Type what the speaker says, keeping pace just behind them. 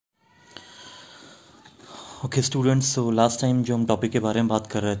Okay students, so last time जो हम topic के बारे में बात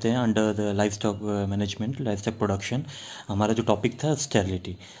कर रहे थे under the life stock management, life stock production, हमारा जो टॉपिक था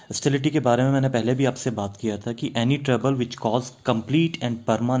स्टेरिलिटी। स्टेरिलिटी के बारे में मैंने पहले भी आपसे बात किया था कि any trouble which cause complete and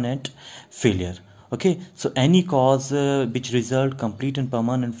permanent failure. Okay, so any cause which result complete and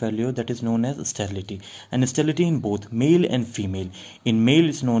permanent failure, that is known as sterility. And sterility in both male and female. In male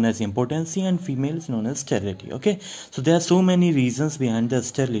is known as impotency and female is known as sterility. Okay, so there are so many reasons behind the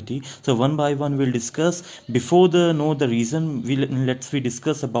sterility. So one by one we'll discuss. Before the know the reason, we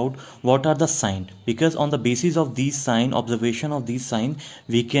discuss about what are the sign, because on the basis of these sign, observation of these sign,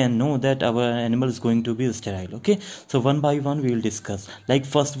 we can know that our animal is going to be sterile. Okay, so one by one we will discuss.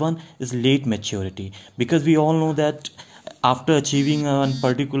 Like first one is late maturity. Because we all know that after achieving a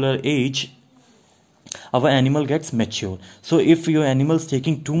particular age, our animal gets mature. So if your animal is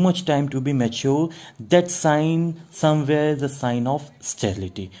taking too much time to be mature, that sign somewhere is a sign of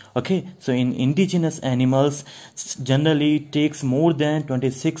sterility. Okay, so in indigenous animals generally takes more than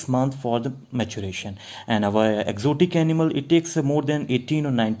 26 months for the maturation, and our exotic animal, it takes more than 18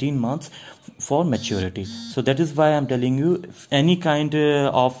 or 19 months for maturity. So that is why I'm telling you, if any kind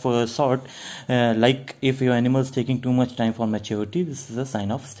of sort, like if your animal is taking too much time for maturity, this is a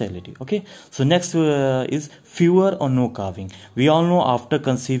sign of sterility. Okay, so next is fewer or no calving. We all know after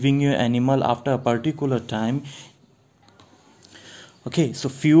conceiving your animal, after a particular time, okay, so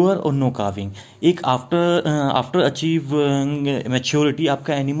fewer और no calving. एक after achieve maturity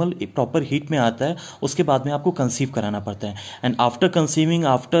आपका animal एक proper heat में आता है, उसके बाद में आपको कंसीव कराना पड़ता है। And after conceiving,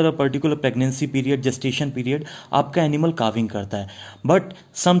 after a particular pregnancy period, gestation period, आपका एनिमल काविंग करता है। But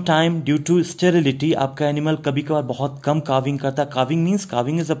some time due to sterility आपका एनिमल कभी कभार बहुत कम काविंग करता है। Calving means,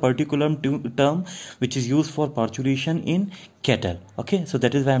 calving is a particular term which is use for parturition in cattle. Okay, so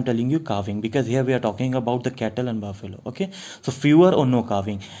that is why I'm telling you calving, because here we are talking about the cattle and buffalo. Okay, so fewer or no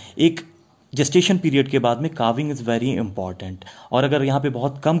calving. एक gestation period के बाद में calving is very important. और अगर यहाँ पे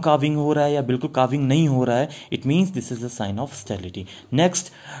बहुत कम calving हो रहा है या बिल्कुल काविंग नहीं हो रहा है, it means this is a sign of sterility.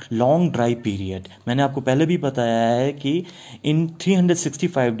 Next, long dry period. मैंने आपको पहले भी बताया है कि इन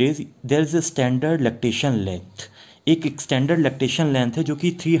 365 days there is a standard lactation length. एक स्टैंडर्ड लैक्टेशन लेंथ है जो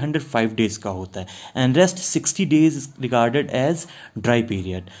कि 305 डेज का होता है, and rest 60 days regarded as dry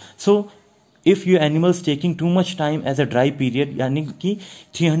period. So if you animals taking too much time as a dry period, यानी कि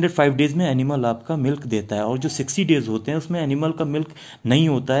 305 डेज में एनिमल आपका मिल्क देता है, और जो 60 डेज होते हैं उसमें एनिमल का मिल्क नहीं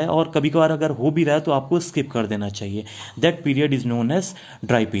होता है, और कभी कभार अगर हो भी रहा है तो आपको स्किप कर देना चाहिए। That period is known as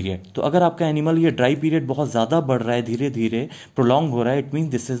dry period. तो अगर आपका एनिमल ये ड्राई पीरियड बहुत ज़्यादा बढ़ रहा है, धीरे धीरे प्रोलॉन्ग हो रहा है, it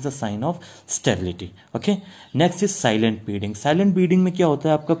means this is the sign of sterility. Okay, next is silent breeding. Silent breeding में क्या होता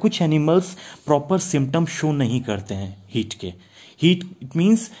है, आपका कुछ एनिमल्स प्रॉपर सिम्टम शो नहीं करते हैं हीट के। Heat it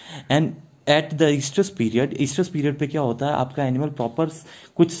means, and at the stress period पे क्या होता है, आपका एनिमल प्रॉपर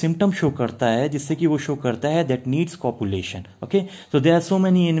कुछ सिम्टम शो करता है, जिससे कि वो शो करता है that needs copulation. Okay, so there are so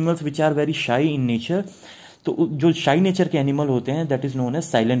many animals which are very shy in nature. तो जो शाई नेचर के एनिमल होते हैं, that is known as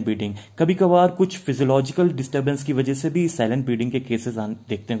silent breeding. कभी कभार कुछ फिजियोलॉजिकल डिस्टर्बेंस की वजह से भी साइलेंट ब्रीडिंग के केसेस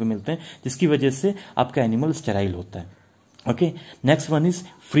देखने को मिलते हैं, जिसकी वजह से आपका एनिमल स्टेराइल होता है। Okay, next one is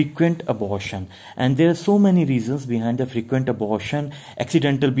frequent abortion, and there are so many reasons behind the frequent abortion.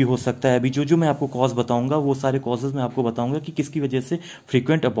 Accidental भी हो सकता है। अभी जो मैं आपको कॉज बताऊंगा, वो सारे कॉजेज मैं आपको बताऊंगा कि किसकी वजह से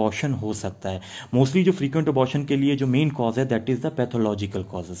frequent abortion हो सकता है। मोस्टली जो frequent abortion के लिए जो मेन कॉज है, that is the pathological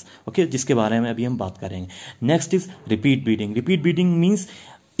causes. Okay, जिसके बारे में अभी हम बात करेंगे। Next is repeat breeding. Repeat breeding means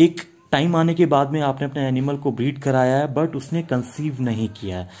एक टाइम आने के बाद में आपने अपने एनिमल को ब्रीड कराया है, बट उसने कंसीव नहीं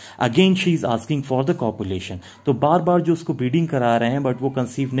किया है। Again she is asking for the copulation. तो बार बार जो उसको ब्रीडिंग करा रहे हैं, बट वो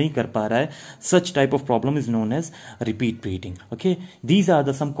कंसीव नहीं कर पा रहा है, such type of problem is known as repeat breeding. Okay, these are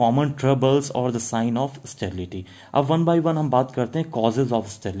the some common troubles और द साइन ऑफ स्टेरिलिटी। अब वन बाय वन हम बात करते हैं कॉजेज ऑफ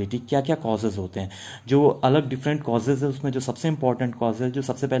स्टेरिलिटी। क्या क्या कॉजेज होते हैं, जो अलग डिफरेंट कॉजेज है, उसमें जो सबसे इंपॉर्टेंट कॉज है, जो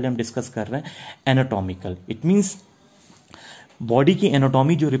सबसे पहले हम डिस्कस कर रहे हैं, एनाटॉमिकल। इट मीन्स बॉडी की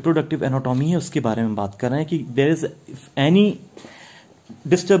एनाटॉमी, जो रिप्रोडक्टिव एनाटॉमी है, उसके बारे में बात कर रहे हैं कि there is any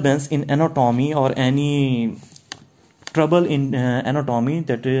disturbance in anatomy और any trouble in anatomy,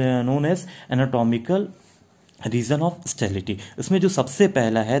 that known as anatomical reason of sterility. इसमें जो सबसे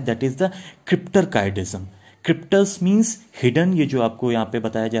पहला है, that is the क्रिप्टरकाइडिज्म। क्रिप्टस means hidden, ये जो आपको यहाँ पे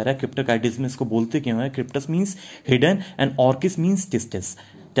बताया जा रहा है, क्रिप्टरकाइडिज्म इसको बोलते क्यों है, क्रिप्टस means hidden and ऑर्किस means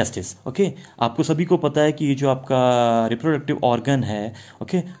testis. Okay, आपको सभी को पता है कि ये जो आपका रिप्रोडक्टिव ऑर्गन है,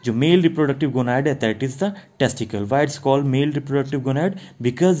 ओके, जो मेल रिप्रोडक्टिव गोनाड है, that is the testicle. Why it's called male reproductive gonad,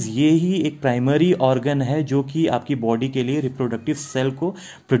 because ये ही एक प्राइमरी ऑर्गन है जो कि आपकी बॉडी के लिए रिप्रोडक्टिव सेल को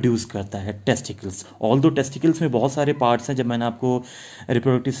प्रोड्यूस करता है, टेस्टिकल्स। ऑल दो टेस्टिकल्स में बहुत सारे पार्ट्स हैं, जब मैंने आपको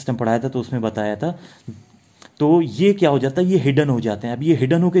रिप्रोडक्टिव सिस्टम पढ़ाया था तो उसमें बताया था। तो ये क्या हो जाता है, ये हिडन हो जाते हैं। अब ये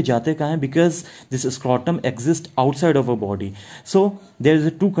हिडन होके जाते कहाँ हैं, because this scrotum exist outside of a body. So there is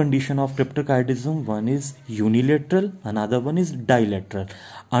a to condition of क्रिप्टोकार्डिज्म, one is unilateral, another one is डाइलेटरल।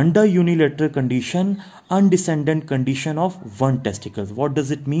 Under unilateral condition, undescended condition of one testicle. What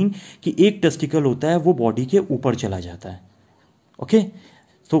does it mean कि एक testicle होता है वो body के ऊपर चला जाता है। Okay,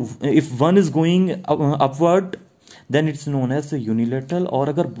 so if one is going upward then it's known as unilateral, और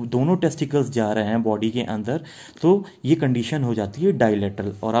अगर दोनों टेस्टिकल्स जा रहे हैं बॉडी के अंदर तो ये कंडीशन हो जाती है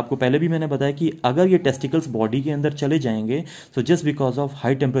डाइलेटरल। और आपको पहले भी मैंने बताया कि अगर ये टेस्टिकल्स बॉडी के अंदर चले जाएंगे तो just because of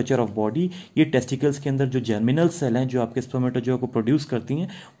high temperature of body ये टेस्टिकल्स के अंदर जो जर्मिनल सेल हैं जो आपके स्पर्मेटोजोआ को प्रोड्यूस करती हैं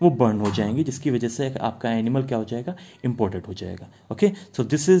वो बर्न हो जाएंगी, जिसकी वजह से आपका एनिमल क्या हो जाएगा, इम्पोर्टेड हो जाएगा। Okay, so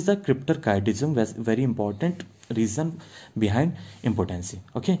this is the क्रिप्टोकार्डिज्म, very important reason behind impotency.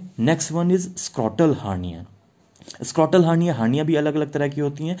 Okay, next one is scrotal hernia. Scrotal hernia, hernia भी अलग अलग तरह की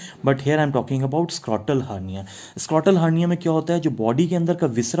होती हैं, but here I am talking about scrotal hernia. Scrotal hernia में क्या होता है, जो बॉडी के अंदर का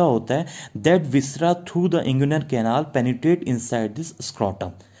विसरा होता है, that viscera through the inguinal canal penetrate inside this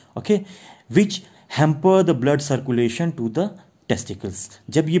scrotum, okay, which hamper the blood circulation to the testicles.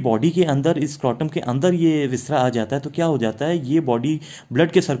 जब ये बॉडी के अंदर, इस स्क्रॉटम के अंदर ये विसरा आ जाता है तो क्या हो जाता है, ये बॉडी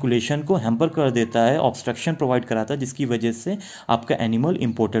ब्लड के सर्कुलेशन को हैम्पर कर देता है, ऑब्स्ट्रक्शन प्रोवाइड कराता है, जिसकी वजह से आपका एनिमल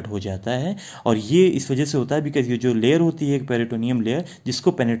इंपोर्टेड हो जाता है। और ये इस वजह से होता है बिकॉज ये जो लेयर होती है, पेरिटोनियम लेयर,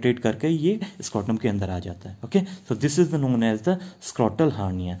 जिसको पेनिट्रेट करके ये स्क्रॉटम के अंदर आ जाता है। Okay, so this is the known as the scrotal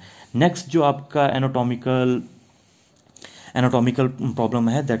hernia. Next जो आपका एनाटॉमिकल प्रॉब्लम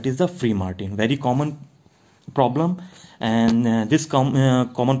है, that is the free Martin, very common problem, and this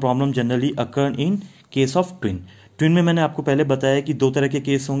common problem generally occur in case of twin में मैंने आपको पहले बताया कि दो तरह के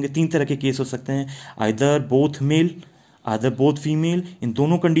केस होंगे, तीन तरह के केस हो सकते हैं, either both male, either both female. इन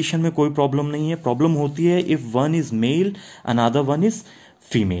दोनों कंडीशन में कोई प्रॉब्लम नहीं है। प्रॉब्लम होती है if one is male another one is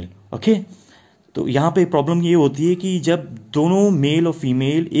female. Okay, तो यहाँ पे प्रॉब्लम ये होती है कि जब दोनों मेल और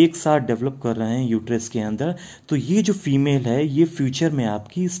फीमेल एक साथ डेवलप कर रहे हैं यूट्रस के अंदर, तो ये जो फीमेल है ये फ्यूचर में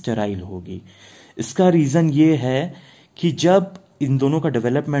आपकी स्टेराइल होगी। इसका रीज़न ये है कि जब इन दोनों का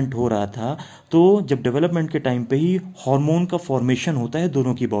डेवलपमेंट हो रहा था, तो जब डेवलपमेंट के टाइम पे ही हार्मोन का फॉर्मेशन होता है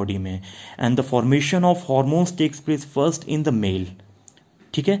दोनों की बॉडी में, and the formation of hormones takes place first in the mail.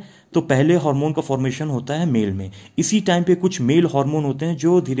 ठीक है, तो पहले हार्मोन का फॉर्मेशन होता है मेल में। इसी टाइम पे कुछ मेल हार्मोन होते हैं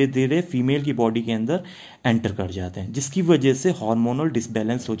जो धीरे धीरे फीमेल की बॉडी के अंदर एंटर कर जाते हैं, जिसकी वजह से हार्मोनल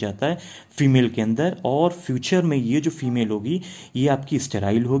डिसबैलेंस हो जाता है फीमेल के अंदर, और फ्यूचर में ये जो फीमेल होगी ये आपकी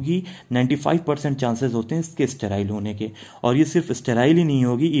स्टेराइल होगी। 95% चांसेस होते हैं इसके स्टेराइल होने के, और ये सिर्फ स्टेराइल ही नहीं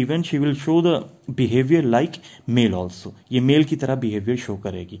होगी, even she will show the behaviour like mail also, ये मेल की तरह बिहेवियर शो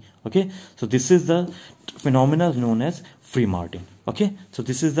करेगी। Okay, so this is the phenomena known as free Martin. Okay, so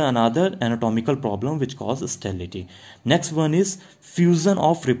this is the another anatomical problem which causes sterility. Next one is fusion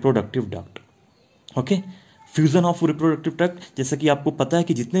of reproductive duct. Okay, fusion of reproductive duct, जैसा कि आपको पता है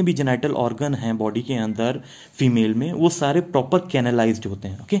कि जितने भी genital organ हैं body के अंदर फीमेल में, वो सारे प्रॉपर कैनलाइज्ड होते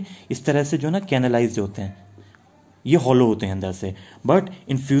हैं। ओके, इस तरह से जो ना कैनलाइज्ड होते हैं, ये हॉलो होते हैं अंदर से। But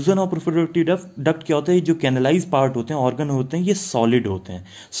in fusion of reproductive duct क्या होता है, जो कैनलाइज पार्ट होते हैं, ऑर्गन होते हैं, ये सॉलिड होते हैं।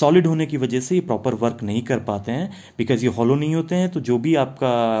 सॉलिड होने की वजह से ये प्रॉपर वर्क नहीं कर पाते हैं, बिकॉज ये हॉलो नहीं होते हैं, तो जो भी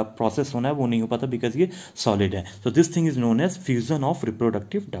आपका प्रोसेस होना है वो नहीं हो पाता, बिकॉज ये सॉलिड है। So this thing is known as fusion of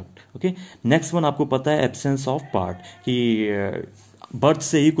reproductive duct. Okay, next one आपको पता है एब्सेंस ऑफ पार्ट, कि बर्थ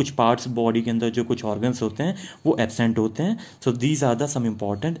से ही कुछ पार्ट्स बॉडी के अंदर जो कुछ ऑर्गन्स होते हैं वो एब्सेंट होते हैं। So these are the some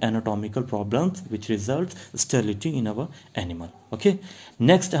important anatomical problems which result sterility in our animal. Okay,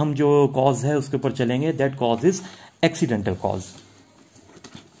 next हम जो कॉज है उसके ऊपर चलेंगे, that cause is accidental cause.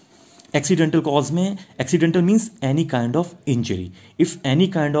 Accidental cause में, accidental means any kind of injury. If any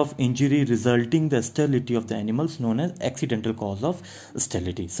kind of injury resulting the sterility of the animals known as accidental cause of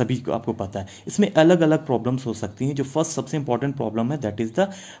sterility. सभी को आपको पता है। इसमें अलग अलग प्रॉब्लम्स हो सकती हैं। जो फर्स्ट सबसे इंपॉर्टेंट प्रॉब्लम है that is the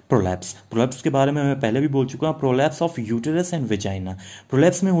prolapse. Prolapse के बारे में मैं पहले भी बोल चुका हूँ। Prolapse of uterus and vagina.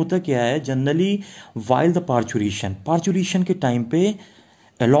 Prolapse में होता क्या है, जनरली वाइल द पार्चुरेशन के टाइम पे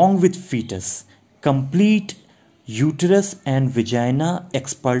along with fetus complete uterus and vagina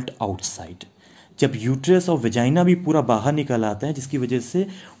एक्सपल्ट outside. जब यूटरस और विजाइना भी पूरा बाहर निकल आता है, जिसकी वजह से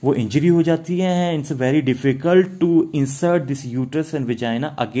वो इंजरी हो जाती है, it's very difficult to insert this uterus and vagina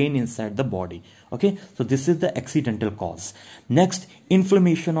again inside the body. Okay, so this is the accidental cause. Next,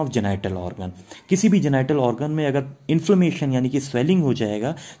 inflammation of genital organ. किसी भी जेनाइटल ऑर्गन में अगर इन्फ्लेमेशन यानी कि स्वेलिंग हो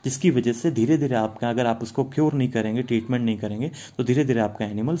जाएगा, जिसकी वजह से धीरे धीरे आपका, अगर आप उसको क्योर नहीं करेंगे, ट्रीटमेंट नहीं करेंगे, तो धीरे धीरे आपका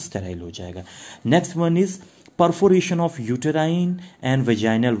एनिमल स्टेराइल हो जाएगा। Next one is perforation of uterine and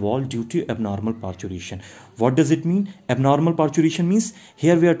vaginal wall due to abnormal parturition. What does it mean? Abnormal parturition means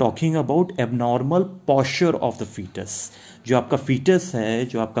here we are talking about abnormal posture of the fetus. जो आपका foetus है,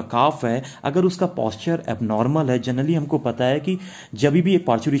 जो आपका काफ है, अगर उसका posture abnormal है, generally हमको पता है कि जब भी एक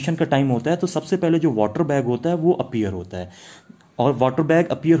पार्चुरेशन का टाइम होता है तो सबसे पहले जो वाटर बैग होता है वो अपीयर होता है, और वाटर बैग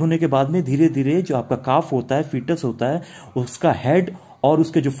अपीयर होने के बाद में धीरे धीरे जो आपका काफ होता है, फीटस होता है, उसका हेड और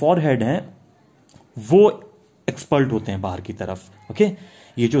उसके जो फॉरहेड हैं वो एक्सपल्ट होते हैं बाहर की तरफ. ओके,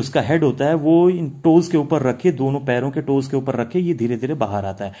 ये जो उसका हेड होता है वो इन टोज के ऊपर रखे, दोनों पैरों के टोज के ऊपर रखे, ये धीरे धीरे बाहर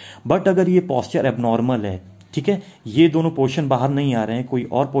आता है. बट अगर ये पॉस्चर एबनॉर्मल है, ठीक है, ये दोनों पोर्शन बाहर नहीं आ रहे हैं, कोई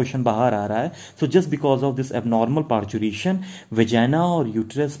और पोर्शन बाहर आ रहा है, so just because of this abnormal parturition vagina और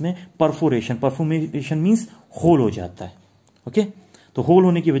यूट्रस में परफोरेशन मीन्स होल हो जाता है. ओके, तो होल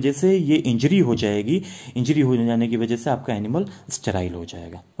होने की वजह से ये इंजरी हो जाएगी. इंजरी हो जाने की वजह से आपका एनिमल स्टेराइल हो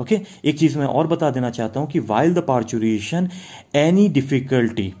जाएगा. ओके, एक चीज मैं और बता देना चाहता हूं कि while the parturition any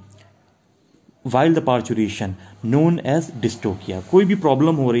difficulty while the parturition known as dystocia. कोई भी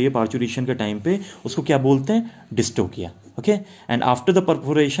प्रॉब्लम हो रही है पार्चुरेशन के टाइम पे, उसको क्या बोलते हैं? Dystocia. Okay, and after the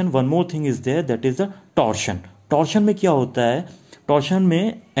perforation one more thing is there, that is the torsion. Torsion में क्या होता है? टॉर्शन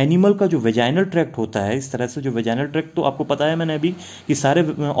में एनिमल का जो वेजाइनल ट्रैक्ट होता है, इस तरह से जो वेजाइनल ट्रैक्ट, तो आपको पता है मैंने अभी कि सारे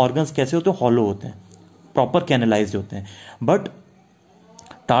ऑर्गन्स कैसे होते हैं? हॉलो होते हैं, प्रॉपर कैनलाइज्ड होते हैं. बट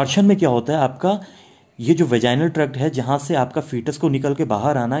टॉर्शन में क्या होता है? आपका ये जो वेजाइनल ट्रैक्ट है, जहां से आपका फीटस को निकल के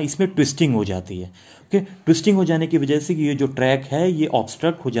बाहर आना, इसमें ट्विस्टिंग हो जाती है. ओके, ट्विस्टिंग हो जाने की वजह से ये जो ट्रैक है ये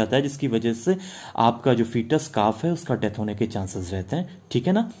ऑब्स्ट्रक्ट हो जाता है, जिसकी वजह से आपका जो फीटस काफ है उसका डेथ होने के चांसेस रहते हैं. ठीक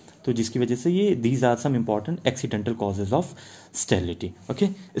है ना, तो जिसकी वजह से ये these are some important accidental causes of sterility. Okay,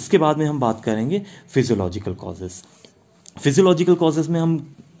 इसके बाद में हम बात करेंगे फिजियोलॉजिकल कॉजेज. फिजियोलॉजिकल कॉजेज में हम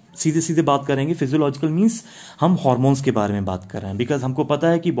सीधे सीधे बात करेंगे. फिजियोलॉजिकल मीन्स हम हार्मोन्स के बारे में बात कर रहे हैं, बिकॉज हमको पता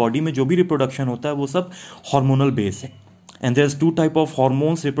है कि बॉडी में जो भी रिप्रोडक्शन होता है वो सब हार्मोनल बेस है. And there is to type of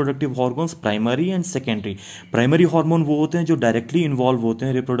hormones, reproductive hormones, primary and secondary. Primary hormone वो होते हैं जो डायरेक्टली इन्वॉल्व होते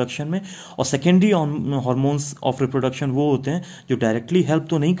हैं रिप्रोडक्शन में, और सेकेंडरी हार्मोन्स ऑफ रिप्रोडक्शन वो होते हैं जो डायरेक्टली हेल्प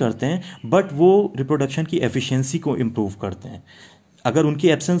तो नहीं करते हैं बट वो रिप्रोडक्शन की एफिशिएंसी को इम्प्रूव करते हैं. अगर उनकी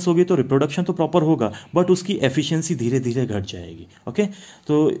एब्सेंस होगी तो रिप्रोडक्शन तो प्रॉपर होगा बट उसकी एफिशिएंसी धीरे धीरे घट जाएगी. ओके,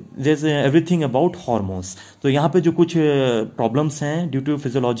 तो there is everything about hormones. तो यहाँ पे जो कुछ प्रॉब्लम्स हैं due to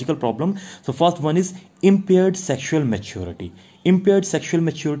physiological problem, so first one is impaired sexual maturity. Impaired sexual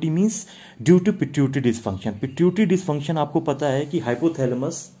maturity means due to pituitary dysfunction. Pituitary dysfunction आपको पता है कि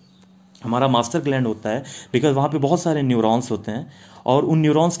हाइपोथैलेमस हमारा मास्टर ग्लैंड होता है, बिकॉज वहाँ पे बहुत सारे न्यूरॉन्स होते हैं और उन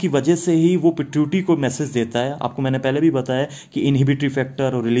न्यूरॉन्स की वजह से ही वो पिट्यूटरी को मैसेज देता है. आपको मैंने पहले भी बताया कि इनहिबिटरी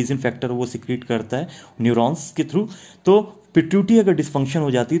फैक्टर और रिलीजिंग फैक्टर वो सिक्रीट करता है न्यूरॉन्स के थ्रू. तो पिट्यूटरी अगर डिसफंक्शन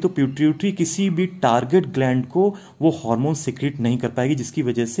हो जाती है तो पिट्यूटरी किसी भी टारगेट ग्लैंड को वो हार्मोन सिक्रीट नहीं कर पाएगी, जिसकी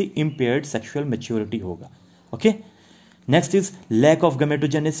वजह से इम्पेयर्ड सेक्सुअल मैच्योरिटी होगा. Okay, next is lack of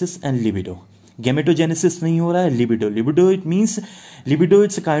gametogenesis and libido. Gametogenesis नहीं हो रहा है, libido. Libido it means, libido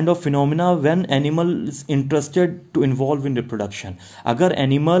it's kind of phenomena when animal is interested to involve in reproduction. अगर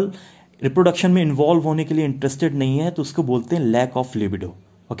एनिमल रिप्रोडक्शन में involve होने के लिए इंटरेस्टेड नहीं है तो उसको बोलते हैं लैक ऑफ लिबिडो.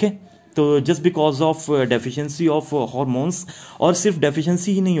 ओके, तो just because of deficiency of hormones, और सिर्फ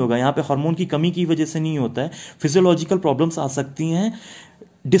डेफिशिएंसी ही नहीं होगा यहाँ पे, हार्मोन की कमी की वजह से नहीं होता है. फिजियोलॉजिकल प्रॉब्लम्स आ सकती हैं,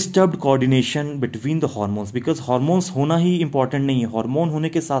 disturbed coordination between the hormones, because hormones होना ही इंपॉर्टेंट नहीं है. हार्मोन होने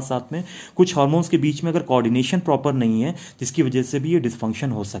के साथ साथ में कुछ हार्मोन्स के बीच में अगर कोऑर्डिनेशन प्रॉपर नहीं है, जिसकी वजह से भी ये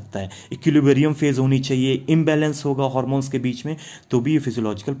डिसफंक्शन हो सकता है. इक्विलिब्रियम फेज होनी चाहिए, इम्बैलेंस होगा हार्मोन्स के बीच में, तो भी ये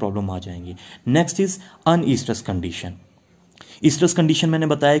फिजियोलॉजिकल प्रॉब्लम आ जाएंगी. Next is अनईस्ट्रस condition. Oestrus condition मैंने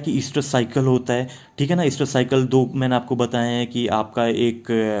बताया कि ईस्ट्रस साइकिल होता है. ठीक है ना, ईस्ट्रस साइकिल दो मैंने आपको बताए हैं कि आपका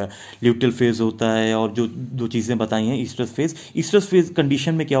एक ल्यूटिल फेज होता है और जो दो चीज़ें बताई हैं oestrus phase. Oestrus phase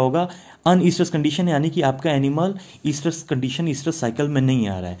condition में क्या होगा? अनईस्ट्रस कंडीशन, यानी कि आपका animal oestrus condition, oestrus cycle में नहीं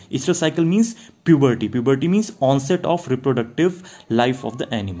आ रहा है. Oestrus cycle means puberty. Puberty means onset of reproductive life of the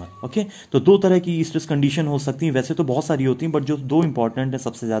animal. Okay, तो दो तरह की ईस्ट्रस कंडीशन हो सकती हैं, वैसे तो बहुत सारी होती हैं बट जो दो इंपॉर्टेंट है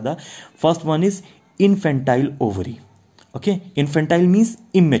सबसे ज़्यादा. First one is इनफेंटाइल ovary. Okay, infantile means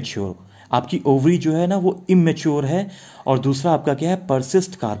immature, आपकी ओवरी जो है ना वो इमेच्योर है. और दूसरा आपका क्या है?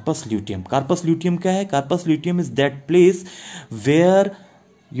 Persist corpus luteum. Corpus luteum क्या है? Corpus luteum is that place where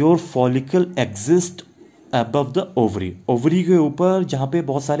your follicle exist above the ovary. Ovary के ऊपर जहाँ पे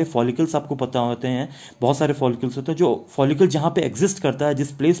बहुत सारे फॉलिकल्स आपको पता होते हैं, बहुत सारे फॉलिकल्स होते हैं, जो फॉलिकल जहाँ पे एग्जिस्ट करता है,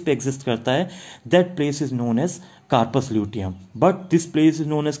 जिस प्लेस पे एग्जिस्ट करता है, that place is known as corpus luteum. But this place is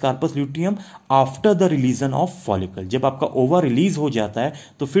known as corpus luteum after the religion of follicle. जब आपका ओवा रिलीज हो जाता है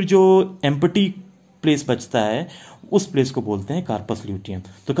तो फिर जो एम्प्टी प्लेस बचता है उस प्लेस को बोलते हैं कार्पस ल्यूटियम।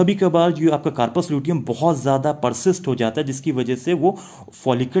 तो कभी कभार जो आपका कार्पस ल्यूटियम बहुत ज़्यादा परसिस्ट हो जाता है जिसकी वजह से वो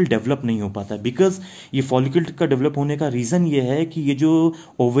फॉलिकल डेवलप नहीं हो पाता है। बिकॉज ये फॉलिकल का डेवलप होने का रीज़न ये है कि ये जो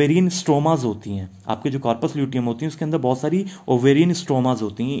ओवेरियन स्ट्रोमाज होती हैं, आपके जो कार्पस ल्यूटियम होती हैं उसके अंदर बहुत सारी ओवेरियन स्ट्रोमाज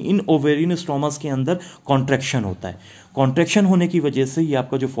होती हैं। इन ओवेरियन स्ट्रोमाज के अंदर कॉन्ट्रैक्शन होता है। कॉन्ट्रैक्शन होने की वजह से ये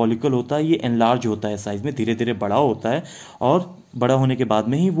आपका जो फॉलिकल होता है ये एनलार्ज होता है साइज में, धीरे धीरे बड़ा होता है और बड़ा होने के बाद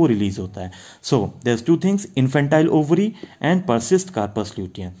में ही वो रिलीज होता है। So there is two things, infantile ovary and persist corpus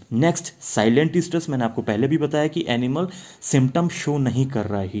luteum. Next, silent stress. मैंने आपको पहले भी बताया कि एनिमल सिम्टम शो नहीं कर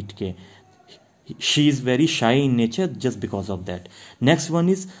रहा है हीट के, she is very shy in nature just because of that. Next one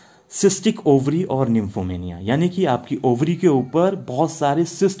is cystic ovary और निम्फोमेनिया, यानी कि आपकी ओवरी के ऊपर बहुत सारे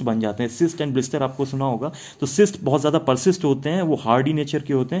सिस्ट बन जाते हैं। सिस्ट एंड ब्लिस्टर आपको सुना होगा। तो सिस्ट बहुत ज़्यादा परसिस्ट होते हैं, वो हार्डी नेचर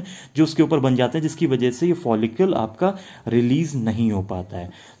के होते हैं जो उसके ऊपर बन जाते हैं, जिसकी वजह से ये फॉलिकल आपका रिलीज नहीं हो पाता है।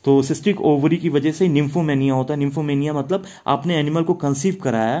 तो सिस्टिक ओवरी की वजह से निम्फोमेनिया होता है। निम्फोमेनिया मतलब आपने एनिमल को कंसीव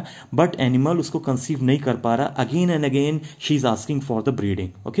कराया बट एनिमल उसको कंसीव नहीं कर पा रहा, again and again she is asking for the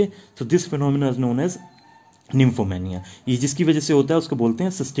breeding. Okay, so this phenomena is known as nymphomania. ये जिसकी वजह से होता है उसको बोलते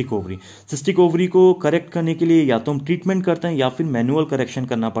हैं सिस्टिक ओवरी। सिस्टिक ओवरी को करेक्ट करने के लिए या तो हम ट्रीटमेंट करते हैं या फिर मैनुअल करेक्शन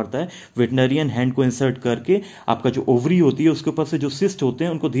करना पड़ता है। वेटनरियन हैंड को इंसर्ट करके आपका जो ओवरी होती है उसके ऊपर से जो सिस्ट होते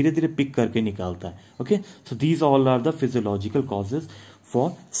हैं उनको धीरे धीरे पिक करके निकालता है। Okay, so these all are the physiological causes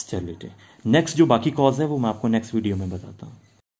for sterility. Next जो बाकी कॉज है वो मैं आपको नेक्स्ट वीडियो में बताता हूँ।